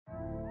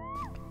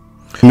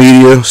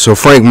media. So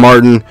Frank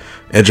Martin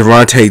and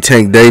Gervonta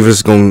Tank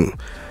Davis gonna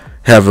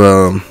have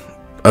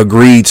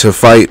agreed to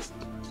fight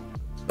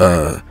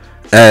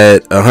at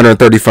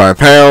 135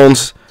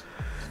 pounds.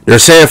 They're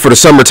saying for the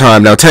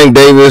summertime. Now Tank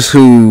Davis,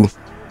 who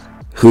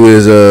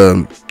is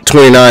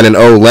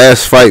 29-0,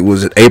 last fight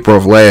was in April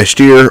of last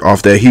year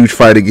off that huge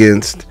fight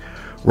against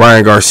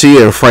Ryan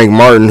Garcia, and Frank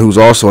Martin, who's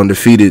also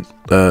undefeated,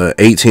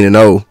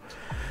 18-0.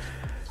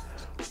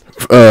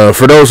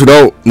 For those who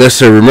don't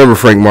necessarily remember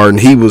Frank Martin,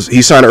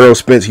 he signed Earl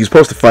Spence. He's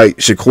supposed to fight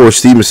Shakur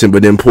Stevenson,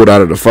 but then pulled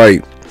out of the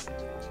fight.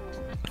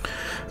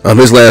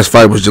 His last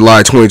fight was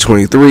July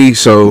 2023.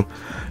 So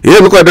yeah,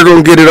 it look like they're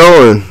gonna get it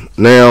on.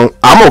 Now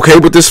I'm okay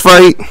with this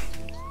fight.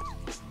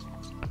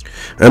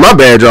 And my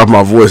bad, off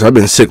my voice. I've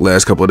been sick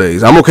last couple of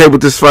days. I'm okay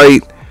with this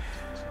fight.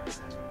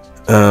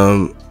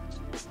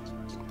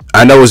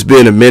 I know it's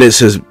been a minute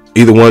since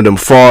either one of them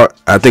fought.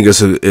 I think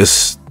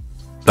it's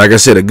like I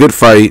said, a good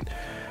fight.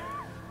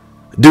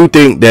 Do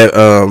think that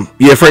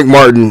Frank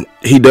Martin,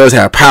 he does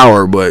have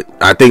power, but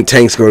I think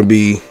Tank's gonna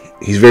be,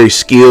 he's very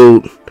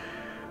skilled.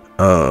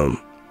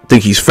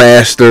 Think he's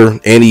faster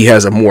and he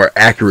has a more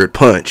accurate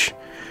punch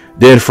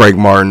than Frank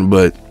Martin,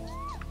 but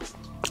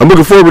I'm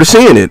looking forward to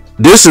seeing it.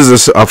 This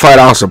is a fight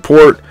I'll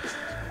support.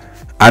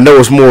 I know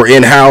it's more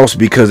in-house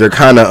because they're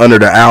kind of under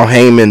the Al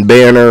Heyman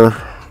banner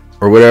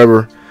or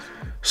whatever.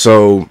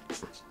 So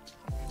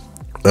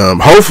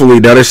hopefully,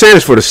 now they're saying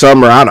it's for the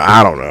summer.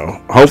 I don't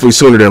know. Hopefully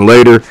sooner than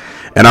later.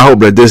 And I hope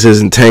that this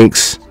isn't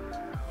Tank's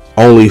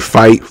only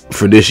fight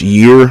for this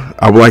year.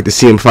 I would like to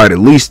see him fight at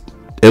least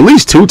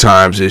 2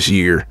 times this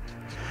year.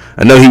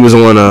 I know he was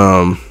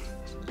on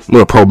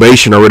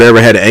probation or whatever,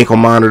 had an ankle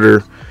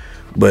monitor,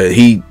 but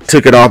he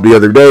took it off the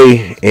other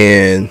day,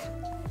 and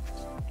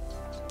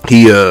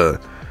he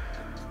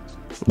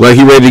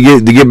ready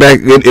to get back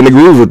in the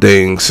groove with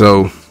things.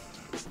 So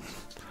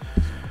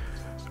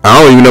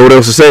I don't even know what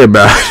else to say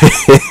about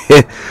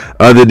it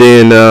other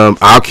than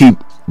I'll keep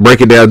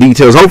breaking down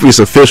details. Hopefully it's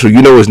official.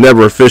 You know, it's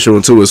never official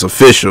until it's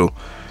official.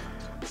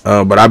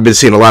 But I've been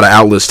seeing a lot of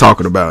outlets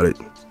talking about it.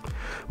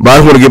 But I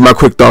just want to give my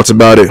quick thoughts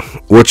about it.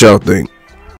 What y'all think?